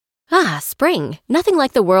Ah, spring. Nothing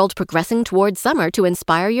like the world progressing towards summer to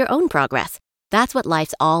inspire your own progress. That's what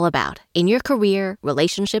life's all about, in your career,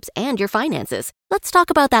 relationships, and your finances. Let's talk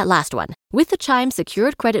about that last one. With the Chime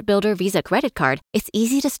Secured Credit Builder Visa Credit Card, it's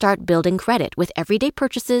easy to start building credit with everyday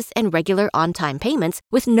purchases and regular on-time payments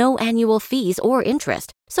with no annual fees or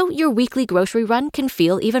interest. So your weekly grocery run can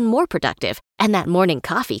feel even more productive, and that morning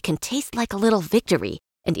coffee can taste like a little victory.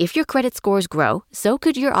 And if your credit scores grow, so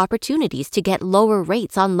could your opportunities to get lower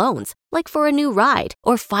rates on loans, like for a new ride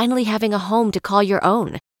or finally having a home to call your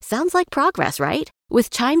own. Sounds like progress, right?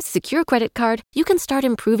 With Chime's Secure Credit Card, you can start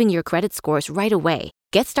improving your credit scores right away.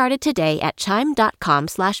 Get started today at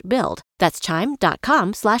chime.com/build. That's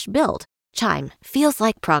chime.com/build. Chime feels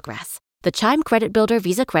like progress. The Chime Credit Builder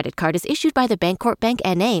Visa Credit Card is issued by the Bancorp Bank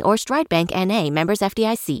N.A. or Stride Bank N.A. members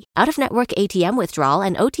FDIC. Out-of-network ATM withdrawal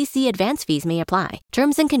and OTC advance fees may apply.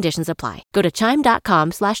 Terms and conditions apply. Go to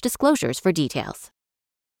chime.com/disclosures for details.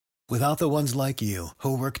 Without the ones like you,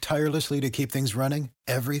 who work tirelessly to keep things running,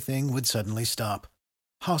 everything would suddenly stop.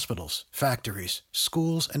 Hospitals, factories,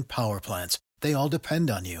 schools, and power plants, they all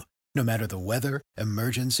depend on you. No matter the weather,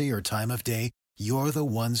 emergency, or time of day, you're the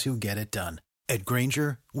ones who get it done. At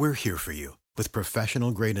Grainger, we're here for you with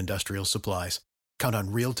professional-grade industrial supplies. Count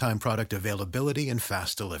on real-time product availability and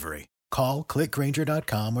fast delivery. Call, click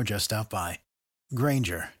Grainger.com, or just stop by.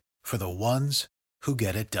 Grainger, for the ones who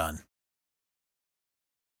get it done.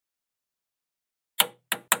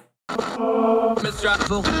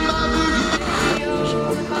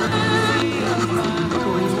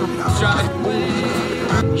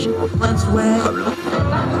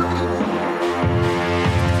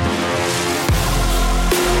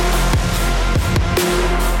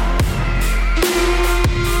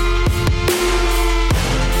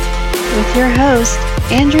 With your host,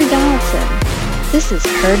 Andrew Donaldson. This is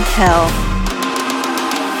Heard Tell.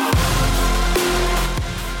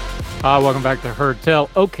 Welcome back to Heard Tell.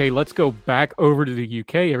 Okay, let's go back over to the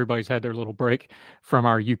UK. Everybody's had their little break from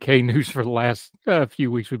our UK news for the last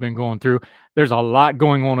few weeks we've been going through. There's a lot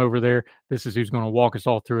going on over there. This is who's going to walk us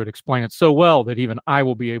all through it, explain it so well that even I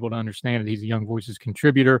will be able to understand it. He's a Young Voices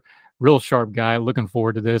contributor, real sharp guy. Looking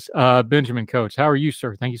forward to this. Benjamin Coates, how are you,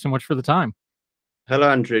 sir? Thank you so much for the time. Hello,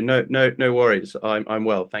 Andrew. No worries. I'm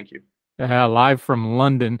well, thank you. Live from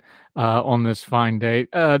London on this fine day.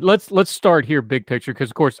 Let's start here, big picture, because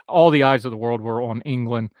of course all the eyes of the world were on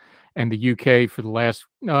England and the UK for the last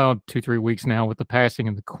 2-3 weeks now with the passing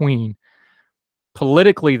of the Queen.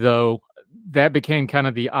 Politically, though, that became kind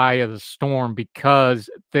of the eye of the storm because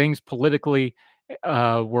things politically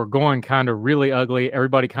were going kind of really ugly.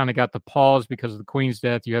 Everybody kind of got the pause because of the Queen's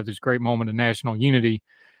death. You have this great moment of national unity.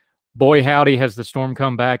 Boy, howdy, has the storm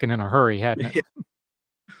come back and in a hurry, hadn't it?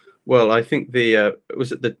 Well, I think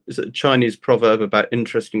is it the Chinese proverb about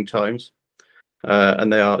interesting times,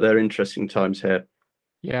 and they're interesting times here.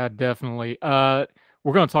 Yeah, definitely. We're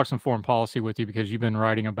going to talk some foreign policy with you because you've been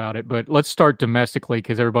writing about it, but let's start domestically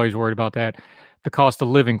because everybody's worried about that. The cost of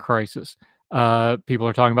living crisis. People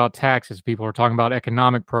are talking about taxes. People are talking about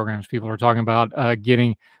economic programs. People are talking about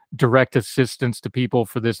getting direct assistance to people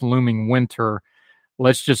for this looming winter.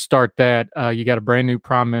 Let's just start that. You got a brand new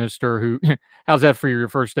prime minister who, how's that for your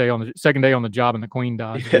second day on the job and the Queen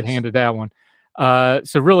died? Yes. Get handed that one.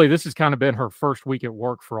 So really, this has kind of been her first week at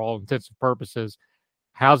work for all intents and purposes.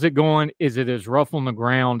 How's it going? Is it as rough on the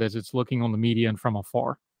ground as it's looking on the media and from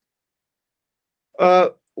afar?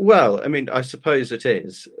 Well, I mean, I suppose it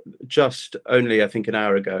is. Just only, I think, an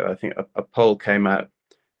hour ago, I think a poll came out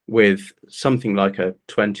with something like a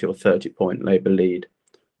 20 or 30 point Labour lead,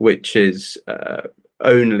 which is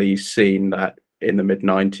only seen that in the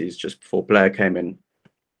mid-90s, just before Blair came in.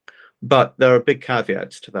 But there are big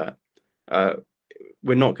caveats to that.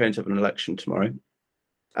 We're not going to have an election tomorrow.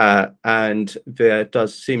 And there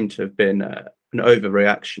does seem to have been an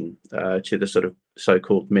overreaction to the sort of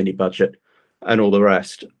so-called mini budget and all the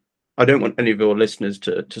rest. I don't want any of your listeners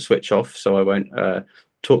to switch off, so I won't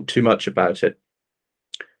talk too much about it.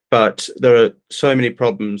 But there are so many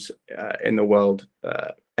problems in the world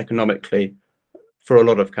economically for a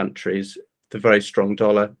lot of countries, the very strong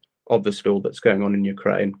dollar, obviously all that's going on in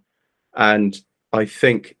Ukraine. And I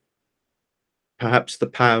think perhaps the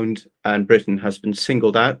pound and Britain has been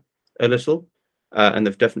singled out a little, and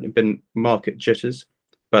there've definitely been market jitters,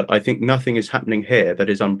 but I think nothing is happening here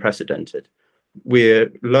that is unprecedented.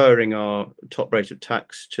 We're lowering our top rate of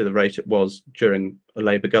tax to the rate it was during a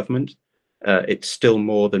Labour government. It's still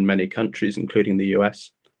more than many countries, including the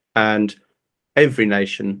US. And every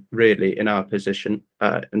nation really in our position,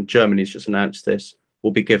 and Germany's just announced this,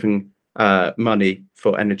 will be giving money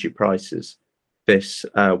for energy prices this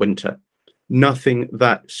winter. Nothing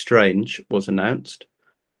that strange was announced.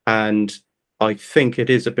 And I think it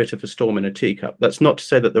is a bit of a storm in a teacup. That's not to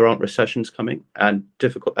say that there aren't recessions coming and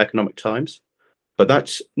difficult economic times, but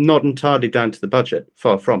that's not entirely down to the budget,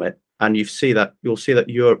 far from it. And you'll see that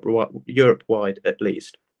Europe-wide at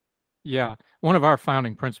least. Yeah. One of our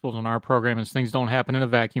founding principles in our program is things don't happen in a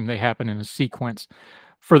vacuum, they happen in a sequence.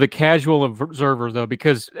 For the casual observer, though,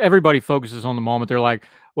 because everybody focuses on the moment, they're like,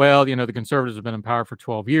 well, the conservatives have been in power for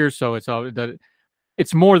 12 years, so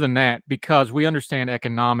it's more than that, because we understand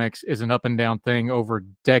economics is an up and down thing over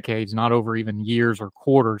decades, not over even years or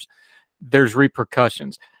quarters. There's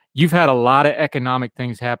repercussions. You've had a lot of economic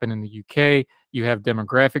things happen in the UK. You have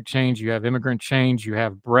demographic change, you have immigrant change, you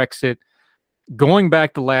have Brexit. Going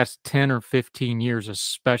back the last 10 or 15 years,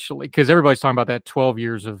 especially, because everybody's talking about that 12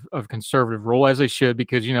 years of conservative rule, as they should,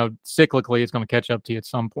 because, cyclically, it's going to catch up to you at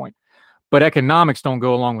some point. But economics don't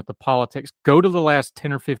go along with the politics. Go to the last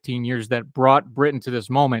 10 or 15 years that brought Britain to this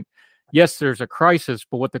moment. Yes, there's a crisis,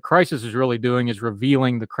 but what the crisis is really doing is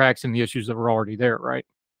revealing the cracks in the issues that were already there, right?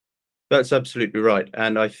 That's absolutely right.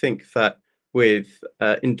 And I think that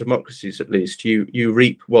in democracies, at least, you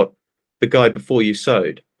reap what the guy before you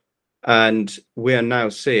sowed. And we are now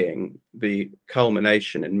seeing the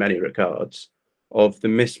culmination, in many regards, of the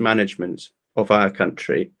mismanagement of our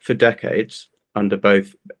country for decades under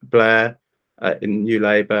both Blair in New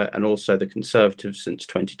Labour and also the Conservatives since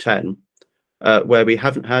 2010, where we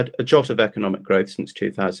haven't had a jot of economic growth since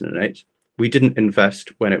 2008. We didn't invest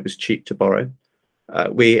when it was cheap to borrow.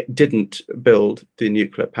 We didn't build the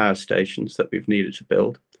nuclear power stations that we've needed to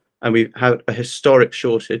build. And we've had a historic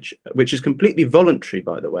shortage, which is completely voluntary,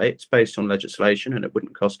 by the way. It's based on legislation and it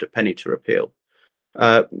wouldn't cost a penny to repeal,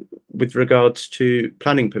 with regards to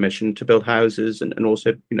planning permission to build houses and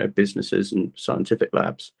also, businesses and scientific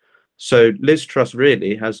labs. So Liz Truss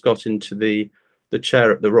really has got into the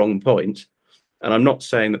chair at the wrong point. And I'm not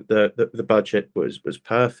saying that the budget was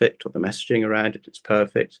perfect or the messaging around it is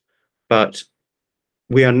perfect, but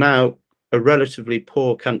we are now a relatively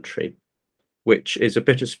poor country, which is a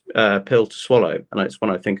bitter pill to swallow. And it's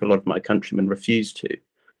one I think a lot of my countrymen refuse to.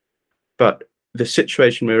 But the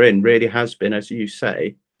situation we're in really has been, as you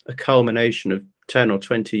say, a culmination of 10 or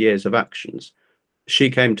 20 years of actions. She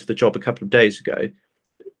came to the job a couple of days ago.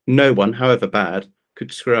 No one, however bad,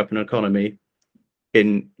 could screw up an economy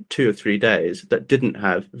in 2 or 3 days that didn't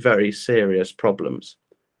have very serious problems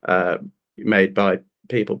made by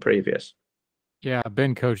people previous. Yeah,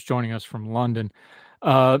 Ben Coach joining us from London.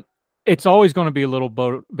 It's always going to be a little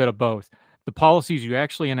bit of both. The policies you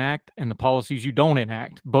actually enact and the policies you don't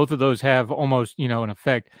enact, both of those have almost, an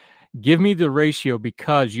effect. Give me the ratio,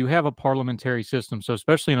 because you have a parliamentary system. So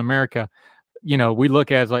especially in America, we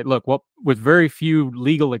look at with very few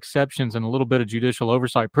legal exceptions and a little bit of judicial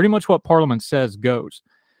oversight, pretty much what Parliament says goes.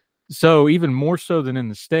 So even more so than in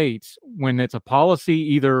the States, when it's a policy,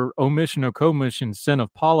 either omission or commission, sin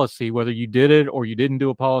of policy, whether you did it or you didn't do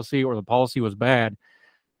a policy or the policy was bad,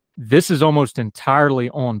 this is almost entirely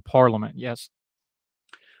on Parliament, yes?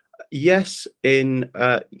 Yes,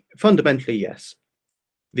 fundamentally, yes.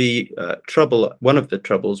 One of the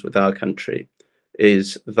troubles with our country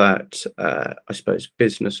is that I suppose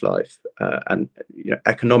business life and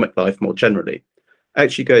economic life more generally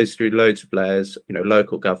actually goes through loads of layers,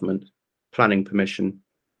 local government, planning permission,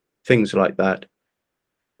 things like that,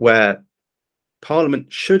 where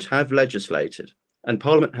Parliament should have legislated. And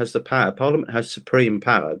Parliament has the power. Parliament has supreme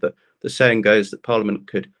power. The saying goes that Parliament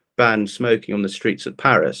could ban smoking on the streets of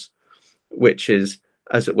Paris, which is,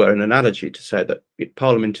 as it were, an analogy to say that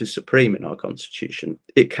Parliament is supreme in our constitution.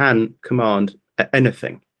 It can command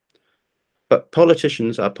anything. But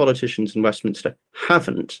our politicians in Westminster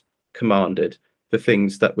haven't commanded the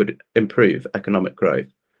things that would improve economic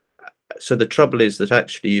growth. So the trouble is that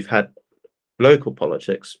actually you've had local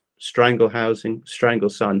politics strangle housing, strangle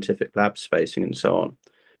scientific lab spacing, and so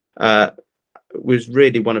on, was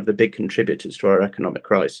really one of the big contributors to our economic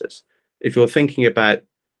crisis. If you're thinking about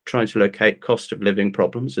trying to locate cost of living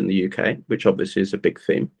problems in the UK, which obviously is a big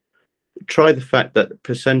theme, try the fact that the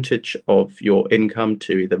percentage of your income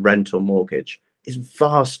to either rent or mortgage is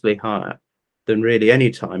vastly higher than really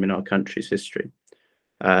any time in our country's history.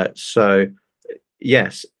 So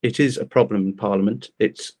yes, it is a problem in Parliament.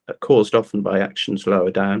 It's caused often by actions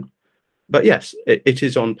lower down. But yes, it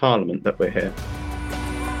is on Parliament that we're here.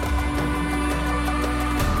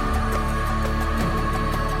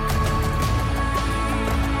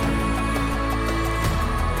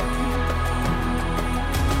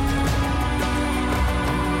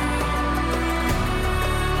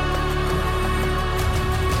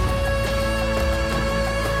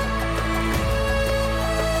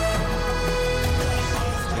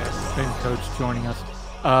 Ben Coach joining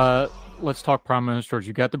us. let's talk prime ministers.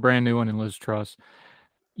 You got the brand new one in Liz Truss.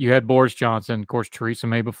 You had Boris Johnson, of course, Theresa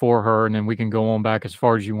May before her, and then we can go on back as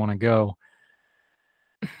far as you want to go.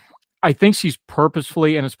 I think she's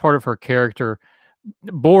purposefully, and it's part of her character.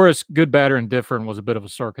 Boris, good, bad, or indifferent, was a bit of a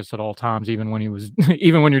circus at all times. Even when he was,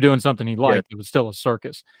 even when you're doing something he liked, it was still a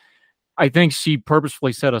circus. I think she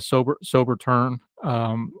purposefully set a sober turn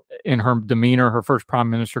in her demeanor. Her first prime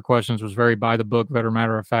minister questions was very by the book, very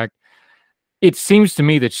matter of fact. It seems to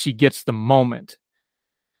me that she gets the moment.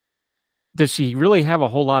 Does she really have a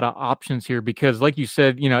whole lot of options here? Because, like you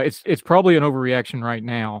said, it's probably an overreaction right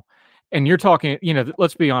now. And you're talking,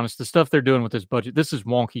 let's be honest, the stuff they're doing with this budget, this is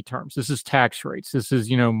wonky terms. This is tax rates. This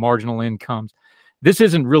is, marginal incomes. This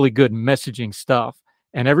isn't really good messaging stuff.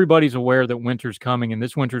 And everybody's aware that winter's coming, and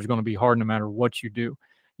this winter is going to be hard no matter what you do.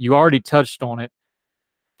 You already touched on it.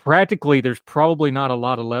 Practically, there's probably not a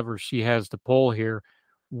lot of levers she has to pull here.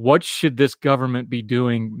 What should this government be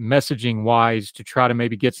doing messaging-wise to try to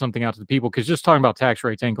maybe get something out to the people? Because just talking about tax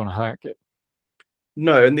rates ain't going to hack it.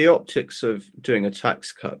 No, and the optics of doing a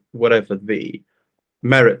tax cut, whatever the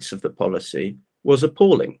merits of the policy, was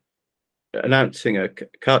appalling. Announcing a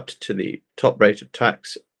cut to the top rate of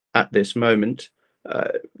tax at this moment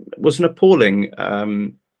was an appallingly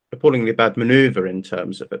bad maneuver in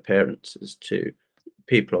terms of appearances to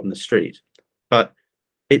people on the street. But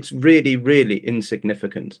it's really, really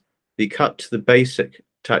insignificant. The cut to the basic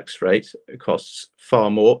tax rate costs far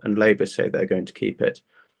more, and Labour say they're going to keep it.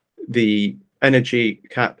 The energy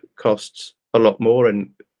cap costs a lot more,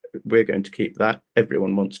 and we're going to keep that.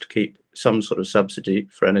 Everyone wants to keep some sort of subsidy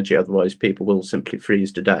for energy, otherwise people will simply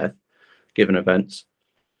freeze to death given events.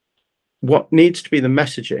 What needs to be the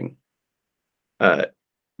messaging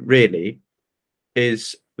really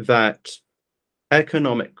is that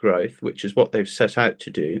economic growth, which is what they've set out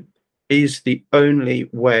to do, is the only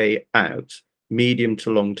way out, medium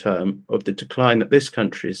to long term, of the decline that this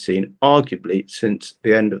country has seen, arguably since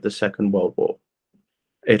the end of the Second World War.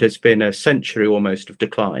 It has been a century almost of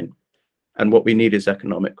decline, and what we need is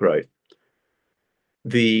economic growth.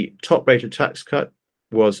 The top rate of tax cut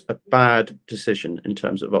was a bad decision in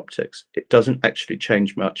terms of optics. It doesn't actually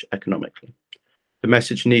change much economically. The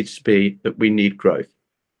message needs to be that we need growth,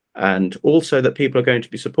 and also that people are going to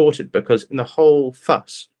be supported, because in the whole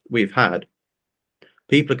fuss we've had,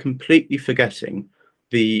 people are completely forgetting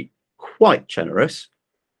the quite generous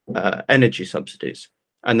energy subsidies.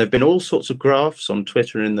 And there have been all sorts of graphs on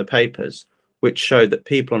Twitter and in the papers which show that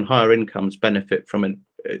people on higher incomes benefit from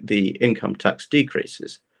the income tax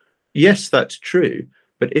decreases. Yes, that's true.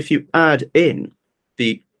 But if you add in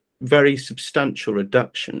the very substantial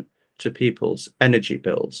reduction to people's energy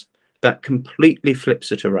bills, that completely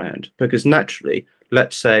flips it around. Because naturally,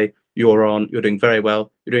 let's say you're doing very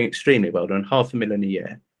well, you're doing extremely well, doing $500,000 a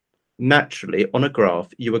year. Naturally, on a graph,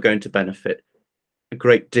 you are going to benefit a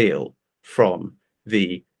great deal from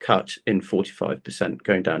the cut in 45%,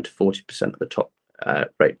 going down to 40% of the top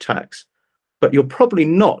rate tax. But you're probably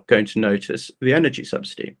not going to notice the energy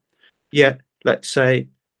subsidy. Yet, let's say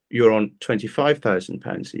you're on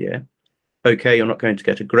 £25,000 a year. Okay, you're not going to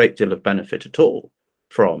get a great deal of benefit at all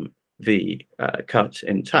from the cut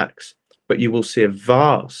in tax, but you will see a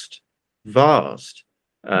vast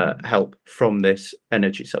help from this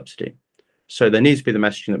energy subsidy. So there needs to be the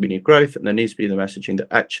messaging that we need growth, and there needs to be the messaging that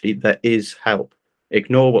actually there is help.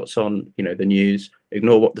 Ignore what's on the news,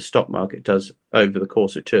 ignore what the stock market does over the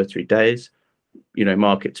course of 2 or 3 days.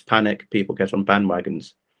 Markets panic, people get on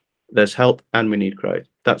bandwagons. There's help and we need growth.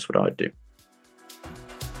 That's what I'd do.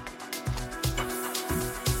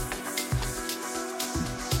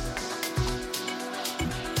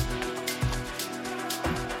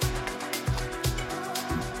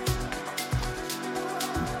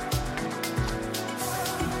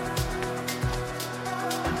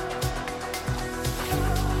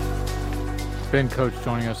 Ben Coates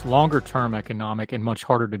joining us. Longer term economic and much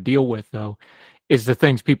harder to deal with, though, is the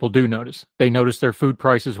things people do notice. They notice their food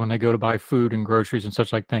prices when they go to buy food and groceries and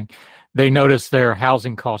such like thing. They notice their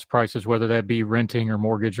housing cost prices, whether that be renting or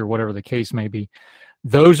mortgage or whatever the case may be.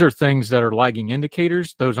 Those are things that are lagging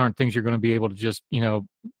indicators. Those aren't things you're going to be able to just,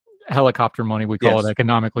 helicopter money, we call it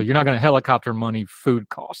economically. You're not going to helicopter money food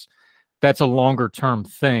costs. That's a longer term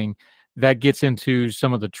thing. That gets into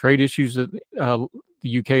some of the trade issues that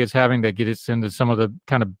the UK is having, that gets into some of the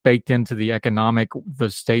kind of baked into the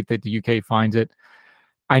state that the UK finds it.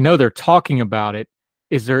 I know they're talking about it.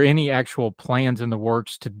 Is there any actual plans in the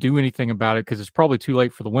works to do anything about it? Because it's probably too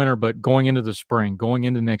late for the winter, but going into the spring, going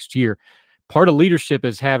into next year, part of leadership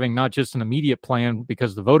is having not just an immediate plan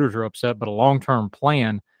because the voters are upset, but a long-term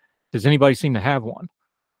plan. Does anybody seem to have one?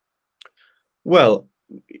 Well,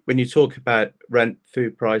 when you talk about rent,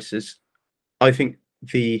 food prices, I think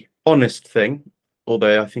the honest thing,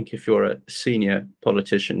 although I think if you're a senior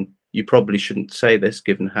politician, you probably shouldn't say this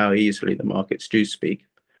given how easily the markets do speak.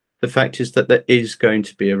 The fact is that there is going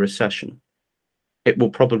to be a recession. It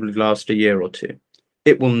will probably last a year or two.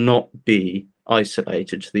 It will not be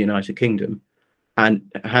isolated to the United Kingdom and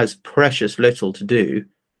has precious little to do,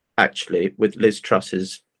 actually, with Liz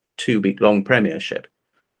Truss's 2-week-long premiership.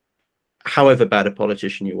 However bad a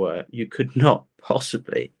politician you were, you could not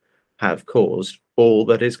possibly have caused all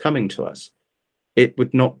that is coming to us. It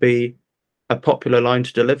would not be a popular line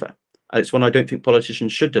to deliver. And it's one I don't think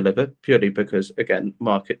politicians should deliver, purely because, again,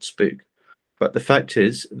 markets spook. But the fact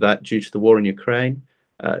is that due to the war in Ukraine,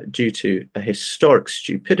 due to a historic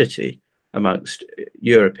stupidity amongst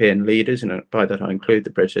European leaders, and by that I include the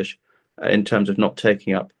British, in terms of not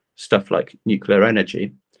taking up stuff like nuclear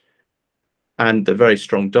energy, and the very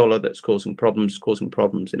strong dollar that's causing problems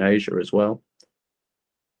in Asia as well,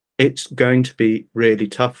 it's going to be really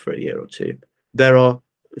tough for a year or two. There are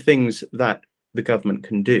things that the government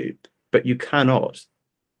can do, but you cannot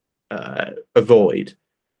avoid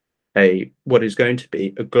what is going to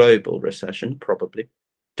be a global recession, probably,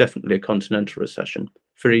 definitely a continental recession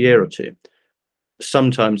for a year or two.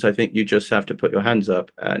 Sometimes I think you just have to put your hands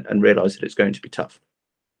up and realize that it's going to be tough.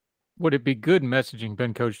 Would it be good messaging,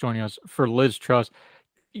 Ben Coates joining us, for Liz Truss?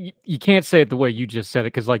 You can't say it the way you just said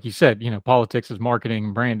it, because like you said, politics is marketing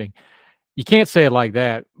and branding. You can't say it like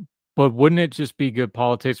that, but wouldn't it just be good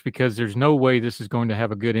politics? Because there's no way this is going to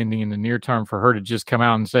have a good ending in the near term for her to just come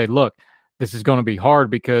out and say, look, this is going to be hard,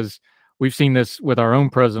 because we've seen this with our own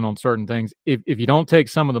president on certain things. If you don't take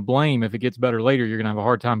some of the blame, if it gets better later, you're going to have a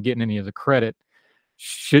hard time getting any of the credit.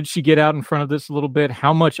 Should she get out in front of this a little bit?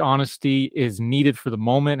 How much honesty is needed for the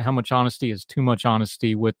moment? How much honesty is too much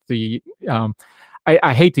honesty with the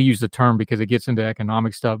I hate to use the term because it gets into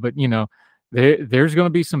economic stuff, but there's going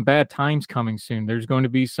to be some bad times coming soon. There's going to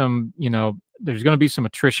be some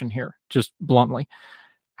attrition here, just bluntly.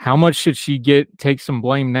 How much should she take some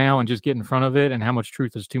blame now and just get in front of it? And how much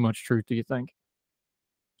truth is too much truth, do you think?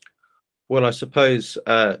 Well, I suppose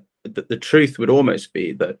the truth would almost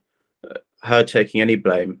be that her taking any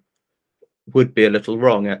blame would be a little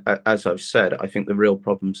wrong. As I've said, I think the real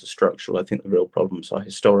problems are structural. I think the real problems are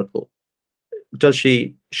historical.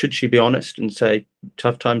 Should she be honest and say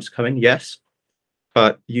tough times are coming? Yes.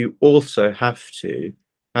 But you also have to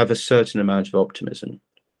have a certain amount of optimism.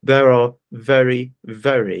 There are very,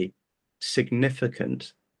 very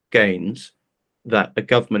significant gains that a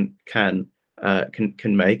government can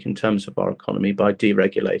make in terms of our economy by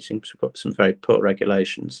deregulating, because we've got some very poor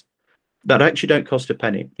regulations that actually don't cost a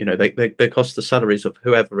penny. They cost the salaries of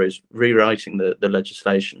whoever is rewriting the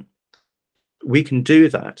legislation. We can do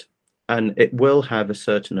that, and it will have a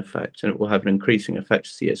certain effect, and it will have an increasing effect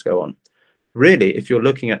as the years go on. Really, if you're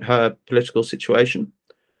looking at her political situation,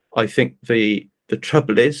 I think the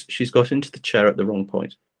trouble is she's got into the chair at the wrong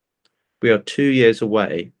point. We are 2 years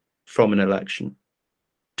away from an election.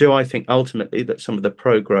 Do I think ultimately that some of the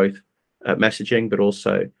pro-growth messaging, but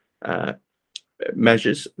also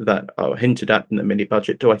measures that are hinted at in the mini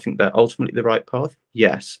budget, do I think they're ultimately the right path?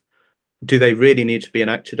 Yes. Do they really need to be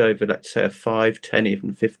enacted over, let's say, a 5, 10,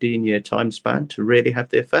 even 15-year time span to really have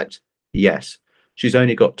the effect? Yes. She's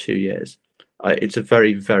only got 2 years. It's a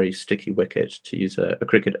very, very sticky wicket, to use a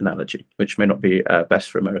cricket analogy, which may not be best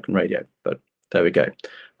for American radio, but there we go.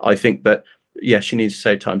 I think that, yes, she needs to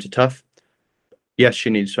say times are tough. Yes,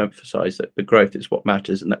 she needs to emphasize that the growth is what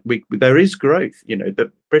matters, and that there is growth.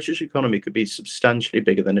 The British economy could be substantially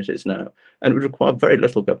bigger than it is now, and it would require very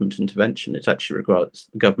little government intervention. It actually requires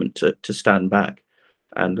the government to stand back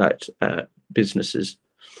and let businesses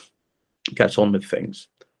get on with things.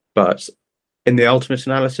 But in the ultimate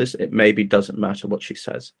analysis, it maybe doesn't matter what she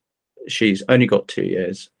says. She's only got 2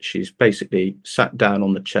 years. She's basically sat down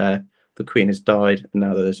on the chair. The Queen has died, and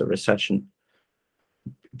now there's a recession.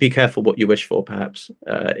 Be careful what you wish for, perhaps.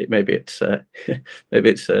 Maybe it's a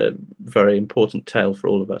very important tale for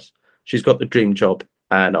all of us. She's got the dream job,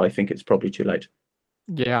 and I think it's probably too late.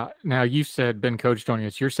 Yeah. Now, you said, Ben Coates joining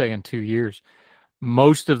us, you're saying 2 years.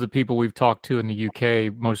 Most of the people we've talked to in the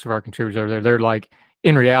UK, most of our contributors over there, they're like,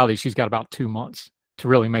 in reality, she's got about 2 months to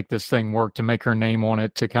really make this thing work, to make her name on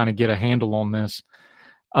it, to kind of get a handle on this.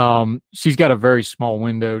 She's got a very small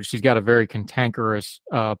window. She's got a very cantankerous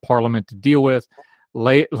parliament to deal with.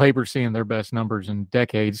 Labor seeing their best numbers in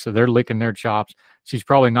decades, so they're licking their chops. She's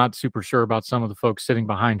probably not super sure about some of the folks sitting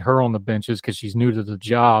behind her on the benches because she's new to the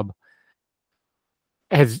job.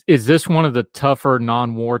 Is this one of the tougher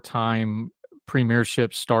non-wartime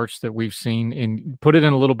premiership starts that we've seen? And put it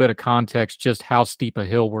in a little bit of context, just how steep a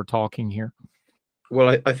hill we're talking here.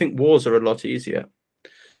 Well, I think wars are a lot easier.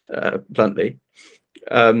 bluntly,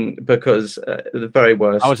 because the very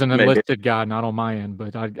worst. I was an maybe, enlisted guy, not on my end,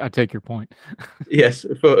 but I take your point. yes,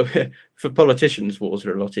 for politicians, wars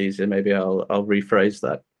are a lot easier. Maybe I'll rephrase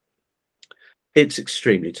that. It's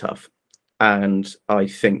extremely tough, and I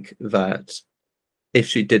think that if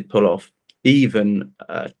she did pull off even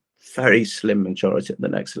a very slim majority at the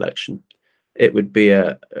next election, it would be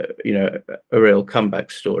a real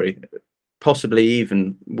comeback story, possibly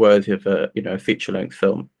even worthy of a feature-length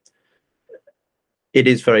film. It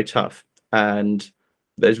is very tough, and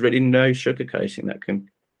there's really no sugarcoating that can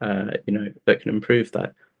improve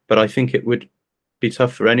that. But I think it would be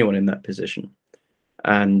tough for anyone in that position,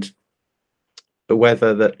 and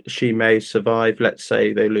whether that she may survive. Let's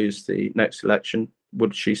say they lose the next election,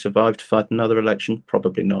 would she survive to fight another election?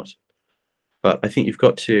 Probably not. But I think you've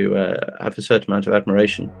got to have a certain amount of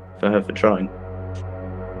admiration for her for trying.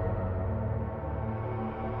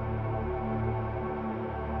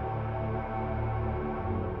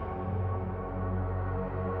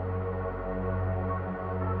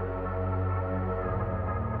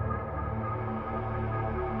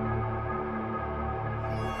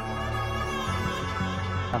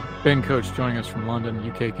 Ben Coates joining us from London,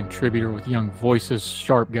 UK contributor with Young Voices,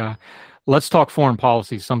 sharp guy. Let's talk foreign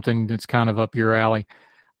policy, something that's kind of up your alley.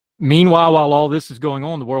 Meanwhile, while all this is going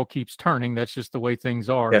on, the world keeps turning. That's just the way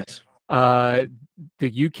things are. Yes. The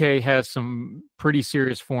UK has some pretty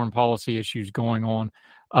serious foreign policy issues going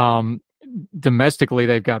on. Domestically,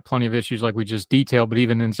 they've got plenty of issues like we just detailed, but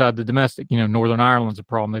even inside the domestic, Northern Ireland's a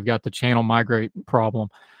problem. They've got the Channel migrate problem.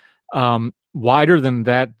 Wider than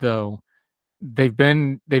that, though, they've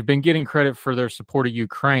been getting credit for their support of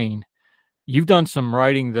Ukraine. You've done some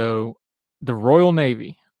writing, though. The Royal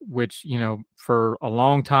Navy, which, for a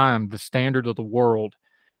long time, the standard of the world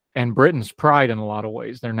and Britain's pride in a lot of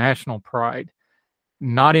ways, their national pride,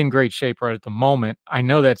 not in great shape right at the moment. I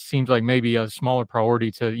know that seems like maybe a smaller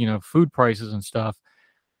priority to, food prices and stuff,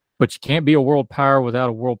 but you can't be a world power without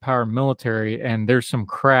a world power military. And there's some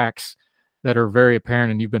cracks that are very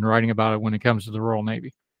apparent, and you've been writing about it when it comes to the Royal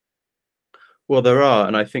Navy. Well, there are,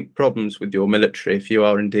 and I think problems with your military, if you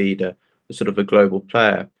are indeed a sort of a global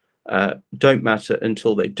player, don't matter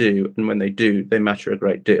until they do, and when they do, they matter a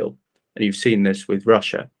great deal. And you've seen this with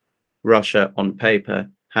Russia. Russia, on paper,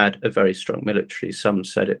 had a very strong military. Some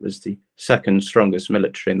said it was the second strongest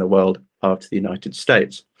military in the world after the United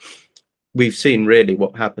States. We've seen really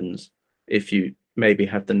what happens if you maybe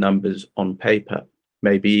have the numbers on paper,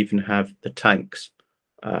 maybe even have the tanks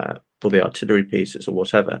or the artillery pieces or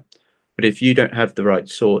whatever. But if you don't have the right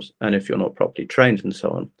sort, and if you're not properly trained and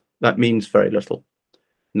so on, that means very little.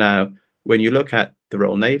 Now, when you look at the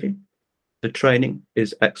Royal Navy, the training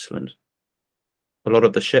is excellent. A lot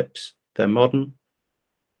of the ships, they're modern.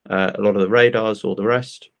 A lot of the radars, all the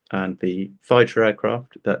rest, and the fighter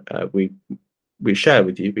aircraft that we share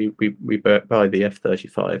with you, we buy the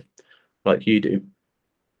F-35 like you do,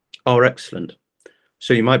 are excellent.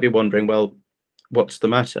 So you might be wondering, well, what's the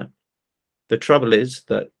matter? The trouble is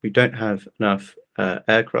that we don't have enough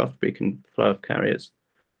aircraft we can fly off carriers,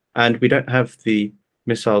 and we don't have the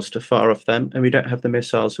missiles to fire off them, and we don't have the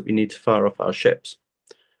missiles that we need to fire off our ships.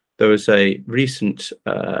 There was a recent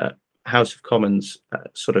House of Commons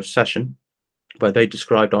sort of session where they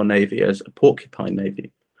described our Navy as a porcupine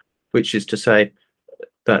Navy, which is to say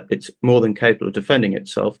that it's more than capable of defending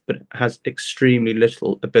itself, but it has extremely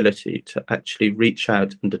little ability to actually reach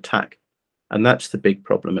out and attack. And that's the big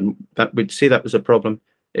problem. And that we'd see that was a problem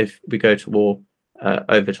if we go to war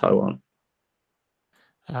over Taiwan.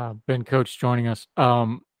 Ben Coates joining us.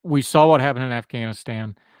 We saw what happened in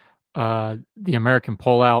Afghanistan. The American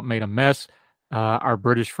pullout made a mess. Our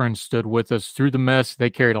British friends stood with us through the mess. They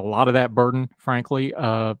carried a lot of that burden, frankly,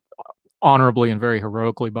 honorably and very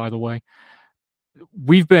heroically, by the way.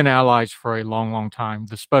 We've been allies for a long, long time.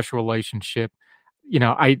 The special relationship,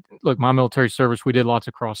 my military service, we did lots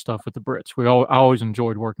of cross stuff with the Brits. I always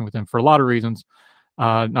enjoyed working with them for a lot of reasons.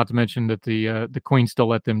 Not to mention that the Queen still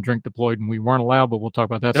let them drink deployed and we weren't allowed, but we'll talk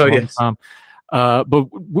about that some other time. But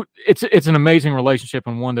it's an amazing relationship,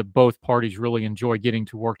 and one that both parties really enjoy getting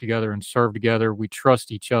to work together and serve together. We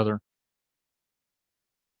trust each other.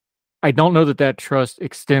 I don't know that trust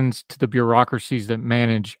extends to the bureaucracies that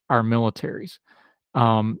manage our militaries.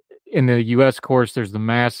 In the U.S., of course, there's the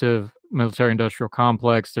massive military-industrial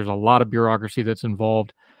complex. There's a lot of bureaucracy that's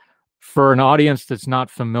involved. For an audience that's not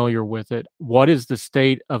familiar with it, what is the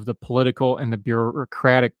state of the political and the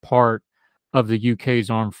bureaucratic part of the UK's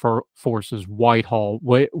armed forces, Whitehall?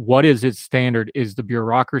 What is its standard? Is the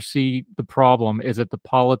bureaucracy the problem? Is it the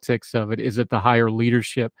politics of it? Is it the higher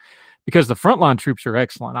leadership? Because the frontline troops are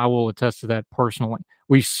excellent. I will attest to that personally.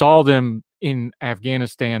 We saw them in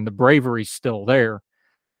Afghanistan, the bravery's still there.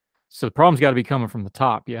 So the problem's got to be coming from the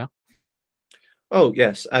top, yeah? Oh,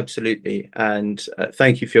 yes, absolutely. And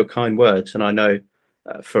thank you for your kind words. And I know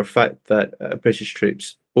for a fact that British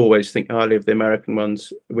troops always think highly of the American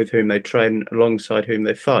ones with whom they train, alongside whom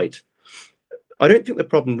they fight. I don't think the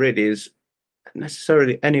problem really is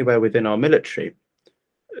necessarily anywhere within our military.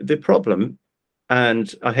 The problem,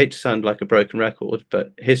 and I hate to sound like a broken record,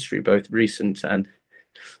 but history, both recent and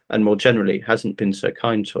more generally, hasn't been so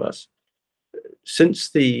kind to us. Since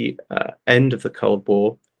the end of the Cold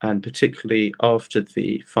War, and particularly after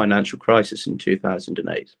the financial crisis in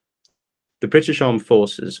 2008, the British Armed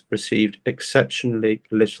Forces received exceptionally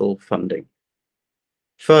little funding.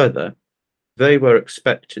 Further, they were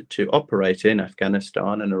expected to operate in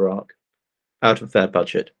Afghanistan and Iraq out of their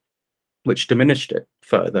budget, which diminished it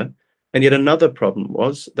further. And yet another problem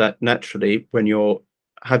was that naturally, when you're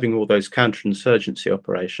having all those counterinsurgency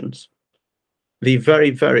operations, there's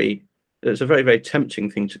a very, very tempting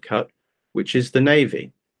thing to cut, which is the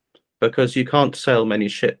Navy, because you can't sail many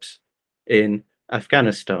ships in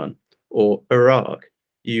Afghanistan or Iraq.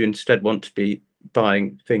 You instead want to be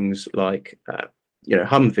buying things like,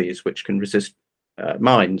 Humvees, which can resist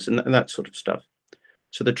mines and that sort of stuff.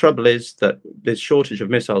 So the trouble is that this shortage of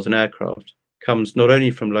missiles and aircraft comes not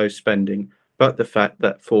only from low spending, but the fact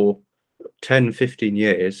that for 10, 15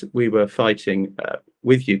 years, we were fighting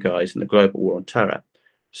with you guys in the global war on terror.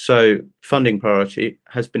 So funding priority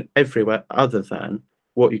has been everywhere other than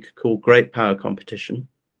what you could call great power competition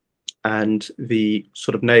and the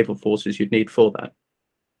sort of naval forces you'd need for that.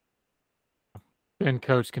 Ben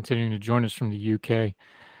Coates continuing to join us from the UK.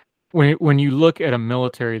 When you look at a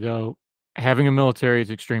military, though, having a military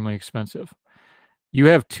is extremely expensive. You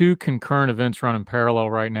have two concurrent events running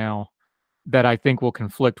parallel right now that I think will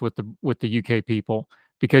conflict with the UK people,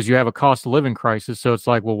 because you have a cost of living crisis. So it's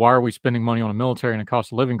like, well, why are we spending money on a military and a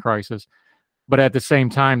cost of living crisis? But at the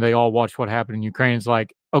same time, they all watch what happened in Ukraine. It's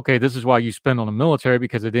like, okay, this is why you spend on a military,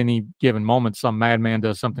 because at any given moment, some madman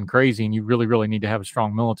does something crazy and you really, really need to have a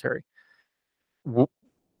strong military.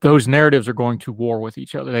 Those narratives are going to war with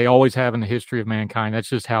each other. They always have in the history of mankind. That's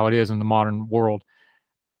just how it is in the modern world.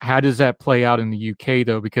 How does that play out in the UK,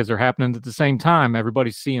 though? Because they're happening at the same time.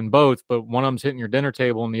 Everybody's seeing both, but one of them's hitting your dinner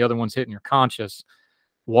table and the other one's hitting your conscience.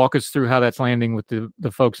 Walk us through how that's landing with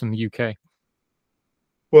the folks in the UK.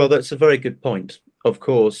 Well, that's a very good point. Of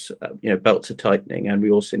course, belts are tightening and we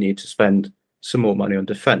also need to spend some more money on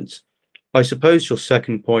defense. I suppose your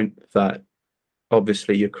second point, that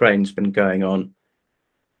obviously Ukraine's been going on,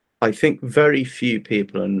 I think very few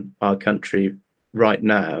people in our country right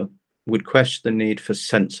now would question the need for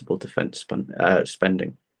sensible defense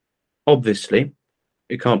spending. Obviously,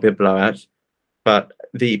 it can't be a blowout, but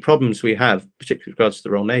the problems we have, particularly with regards to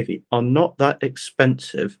the Royal Navy, are not that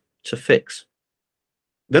expensive to fix.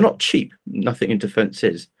 They're not cheap, nothing in defense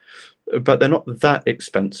is, but they're not that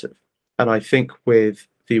expensive. And I think with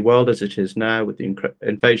the world as it is now, with the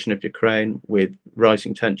invasion of Ukraine, with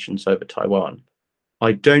rising tensions over Taiwan,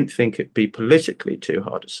 I don't think it'd be politically too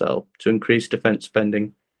hard to sell to increase defense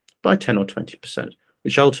spending by 10 or 20%,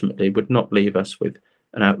 which ultimately would not leave us with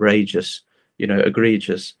an outrageous,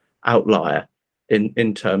 egregious outlier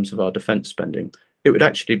in terms of our defense spending. It would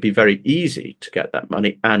actually be very easy to get that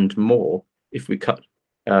money and more if we cut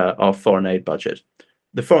our foreign aid budget.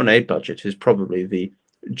 The foreign aid budget is probably the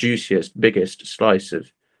juiciest, biggest slice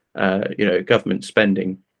of, government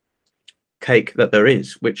spending cake that there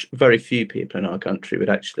is, which very few people in our country would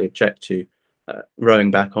actually object to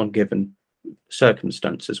rowing back on, given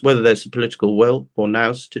circumstances. Whether there's a political will or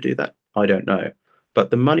nous to do that, I don't know. But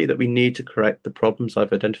the money that we need to correct the problems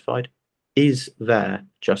I've identified is there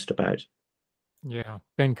just about. Yeah.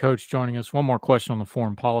 Ben Coates joining us. One more question on the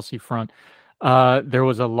foreign policy front.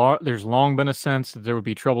 There's long been a sense that there would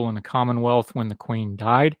be trouble in the Commonwealth when the Queen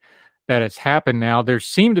died. That has happened now. There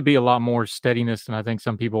seemed to be a lot more steadiness than I think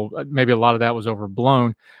some people, maybe a lot of that was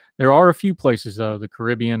overblown. There are a few places, though, the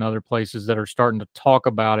Caribbean, other places that are starting to talk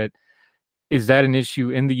about it. Is that an issue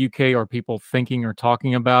in the UK? Are people thinking or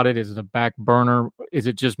talking about it? Is it a back burner? Is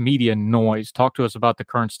it just media noise? Talk to us about the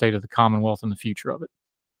current state of the Commonwealth and the future of it.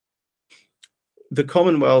 The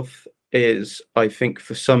Commonwealth is, I think,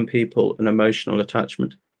 for some people, an emotional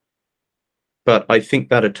attachment. But I think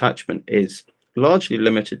that attachment is largely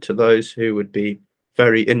limited to those who would be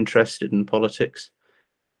very interested in politics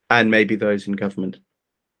and maybe those in government.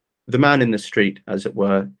 The man in the street, as it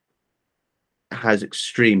were, has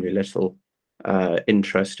extremely little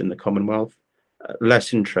interest in the Commonwealth,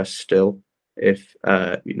 less interest still if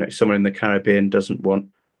someone in the Caribbean doesn't want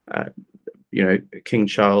King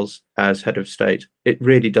Charles as head of state. It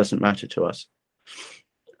really doesn't matter to us.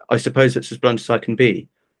 I suppose it's as blunt as I can be.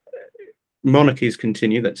 Monarchies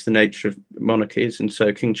continue. That's the nature of monarchies. And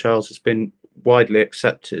so King Charles has been widely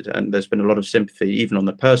accepted, and there's been a lot of sympathy, even on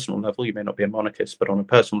the personal level. You may not be a monarchist, but on a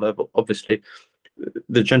personal level, obviously,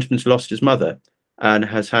 the gentleman's lost his mother and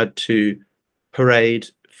has had to parade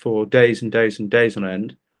for days and days and days on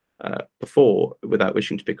end before, without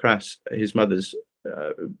wishing to be crass, his mother's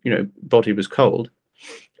body was cold.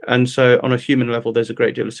 And so on a human level, there's a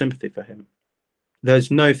great deal of sympathy for him.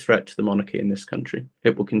 There's no threat to the monarchy in this country.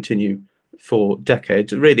 It will continue for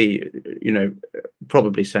decades, really,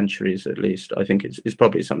 probably centuries at least. I think it's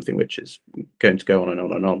probably something which is going to go on and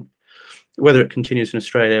on and on. Whether it continues in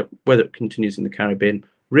Australia, whether it continues in the Caribbean,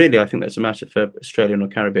 really, I think that's a matter for Australian or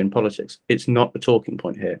Caribbean politics. It's not the talking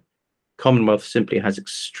point here. Commonwealth simply has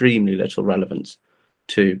extremely little relevance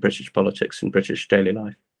to British politics and British daily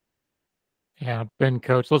life. Yeah, Ben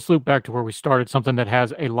Coates, let's loop back to where we started, something that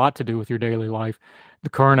has a lot to do with your daily life, the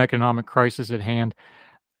current economic crisis at hand.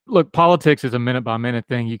 Look, politics is a minute-by-minute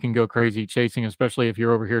thing. You can go crazy chasing, especially if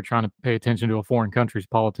you're over here trying to pay attention to a foreign country's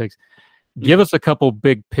politics. Give us a couple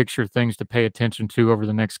big picture things to pay attention to over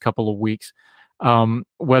the next couple of weeks,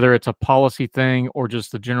 whether it's a policy thing or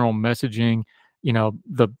just the general messaging.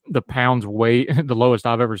 The pound's way the lowest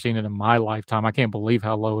I've ever seen it in my lifetime. I can't believe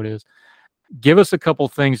how low it is. Give us a couple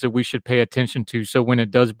things that we should pay attention to, so when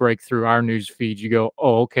it does break through our news feeds, you go,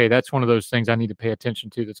 oh, okay, that's one of those things I need to pay attention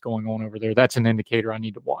to that's going on over there. That's an indicator I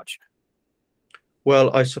need to watch.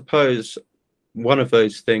 Well, I suppose one of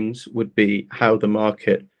those things would be how the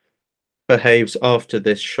market behaves after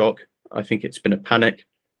this shock. I think it's been a panic,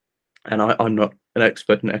 and I'm not an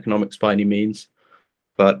expert in economics by any means,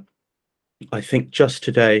 but I think just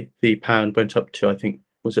today the pound went up to, I think,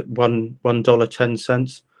 was it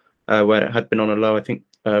 $1.10, where it had been on a low, I think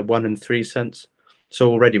 1 3 cents. So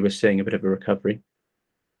already we're seeing a bit of a recovery.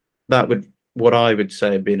 That would, what I would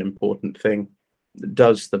say, be an important thing.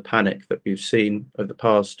 Does the panic that we've seen over the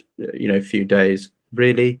past few days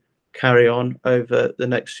really carry on over the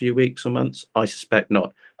next few weeks or months? I suspect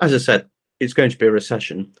not. As I said, it's going to be a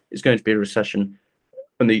recession. It's going to be a recession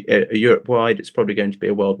on the Europe-wide. It's probably going to be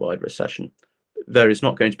a worldwide recession. There is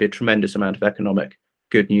not going to be a tremendous amount of economic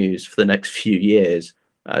good news for the next few years,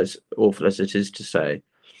 as awful as it is to say.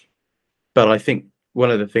 But I think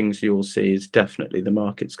one of the things you'll see is definitely the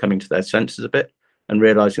markets coming to their senses a bit and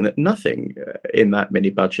realizing that nothing in that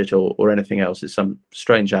mini budget or anything else is some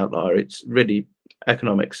strange outlier. It's really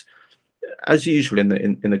economics, as usual in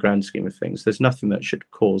the grand scheme of things. There's nothing that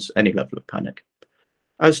should cause any level of panic.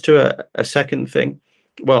 As to a second thing,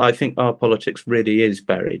 well, I think our politics really is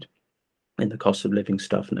buried in the cost of living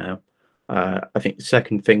stuff now. I think the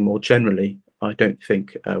second thing more generally, I don't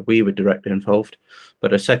think we were directly involved,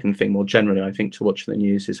 but a second thing more generally, I think, to watch the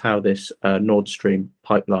news is how this Nord Stream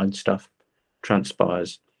pipeline stuff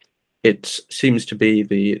transpires. It seems to be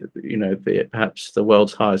the perhaps the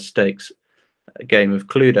world's highest stakes game of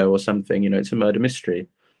Cluedo or something. It's a murder mystery.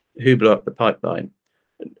 Who blew up the pipeline?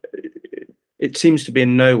 It seems to be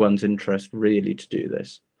in no one's interest really to do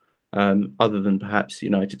this, other than perhaps the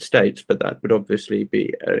United States, but that would obviously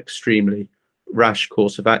be an extremely rash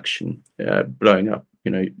course of action, blowing up,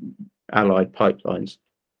 allied pipelines,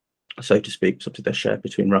 so to speak, something they're shared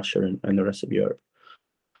between Russia and the rest of Europe.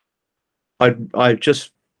 I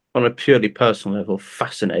just, on a purely personal level,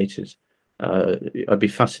 fascinated. I'd be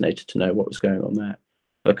fascinated to know what was going on there,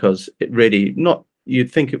 because it really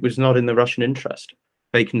you'd think it was not in the Russian interest.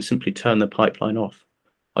 They can simply turn the pipeline off.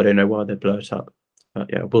 I don't know why they blow it up.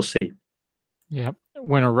 Yeah, we'll see. Yeah,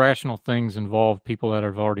 when irrational things involve people that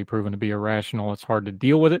have already proven to be irrational, it's hard to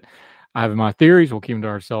deal with it. I have my theories. We'll keep them to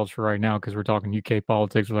ourselves for right now because we're talking UK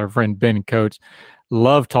politics with our friend Ben Coates.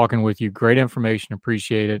 Love talking with you. Great information.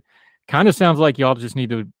 Appreciate it. Kind of sounds like y'all just need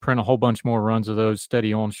to print a whole bunch more runs of those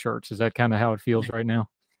steady on shirts. Is that kind of how it feels right now?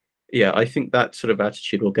 Yeah, I think that sort of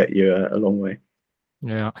attitude will get you a long way.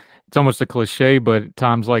 Yeah, it's almost a cliche, but at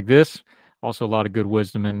times like this, also a lot of good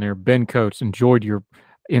wisdom in there. Ben Coates, enjoyed your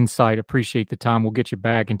insight. Appreciate the time. We'll get you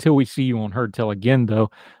back. Until we see you on Heard Tell again, though,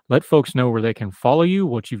 let folks know where they can follow you,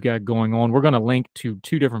 what you've got going on. We're going to link to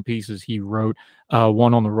 2 different pieces he wrote,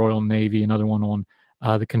 one on the Royal Navy, another one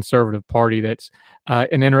on the Conservative Party. That's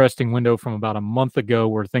an interesting window from about a month ago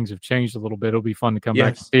where things have changed a little bit. It'll be fun to come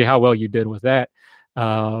back and see how well you did with that.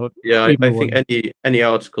 I think any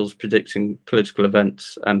articles predicting political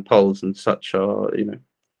events and polls and such are,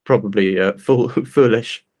 probably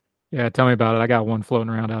foolish. Yeah, tell me about it. I got one floating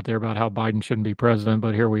around out there about how Biden shouldn't be president,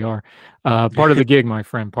 but here we are. Part of the gig, my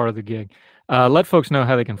friend, part of the gig. Let folks know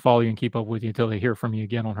how they can follow you and keep up with you until they hear from you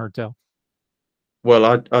again on Heard Tell.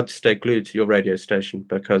 Well, I'd stay glued to your radio station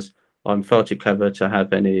because I'm far too clever to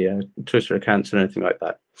have any Twitter accounts or anything like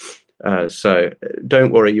that. So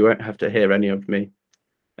don't worry, you won't have to hear any of me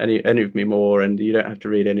more, and you don't have to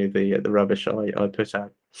read any of the rubbish I put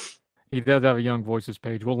out. He does have a Young Voices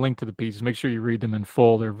page. We'll link to the pieces. Make sure you read them in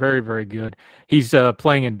full. They're very, very good. He's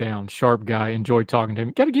playing it down. Sharp guy. Enjoy talking to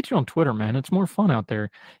him. Got to get you on Twitter, man. It's more fun out there.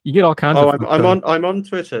 You get all kinds of. I'm on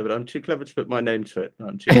Twitter, but I'm too clever to put my name to it.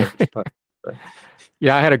 I'm too clever to post, so.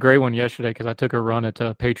 Yeah, I had a great one yesterday because I took a run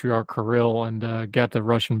at Patriarch Kirill and got the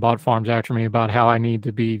Russian bot farms after me about how I need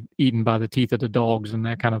to be eaten by the teeth of the dogs and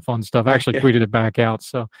that kind of fun stuff. I actually tweeted it back out.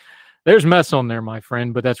 So there's mess on there, my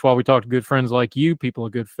friend, but that's why we talk to good friends like you, people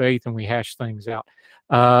of good faith, and we hash things out.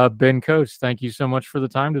 Ben Coates, thank you so much for the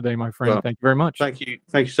time today, my friend. Well, thank you very much. Thank you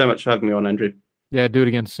so much for having me on, Andrew. Yeah, do it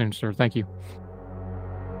again soon, sir. Thank you.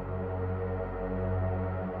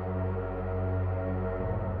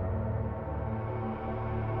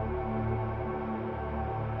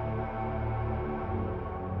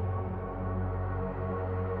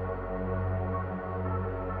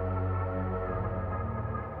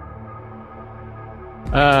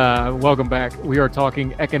 Welcome back. We are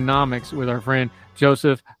talking economics with our friend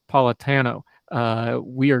Joseph Politano.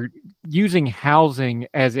 We are using housing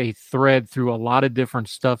as a thread through a lot of different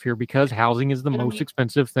stuff here because housing is the most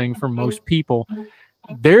expensive thing for most people.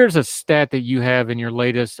 There's a stat that you have in your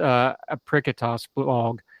latest Aprikitos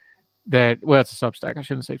blog it's a Substack. I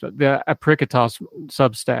shouldn't say so. The Aprikitos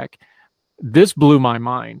Substack. This blew my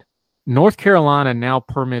mind. North Carolina now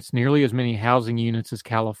permits nearly as many housing units as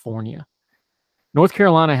California. North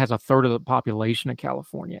Carolina has a third of the population of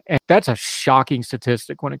California. And that's a shocking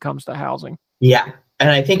statistic when it comes to housing. Yeah. And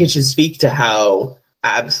I think it should speak to how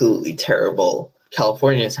absolutely terrible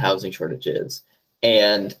California's housing shortage is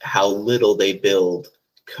and how little they build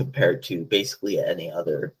compared to basically any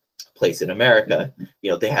other place in America.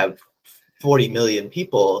 You know, they have 40 million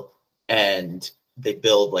people and they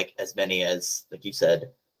build like as many as, like you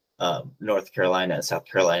said, North Carolina and South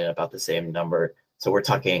Carolina, about the same number. So we're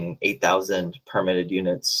talking 8,000 permitted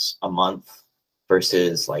units a month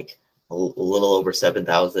versus like a little over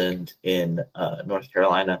 7,000 in North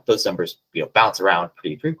Carolina. Those numbers, bounce around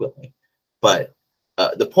pretty frequently. But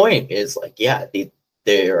the point is like,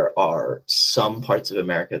 there are some parts of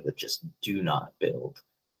America that just do not build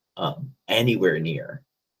anywhere near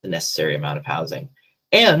the necessary amount of housing.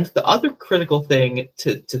 And the other critical thing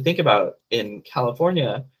to think about in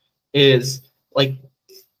California is like,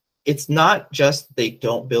 it's not just they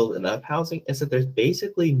don't build enough housing, it's that there's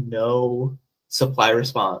basically no supply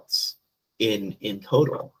response in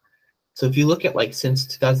total. So if you look at like since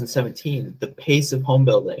 2017, the pace of home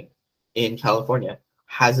building in California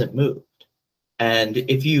hasn't moved. And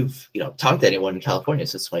if you've talked to anyone in California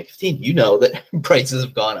since 2015, you know that prices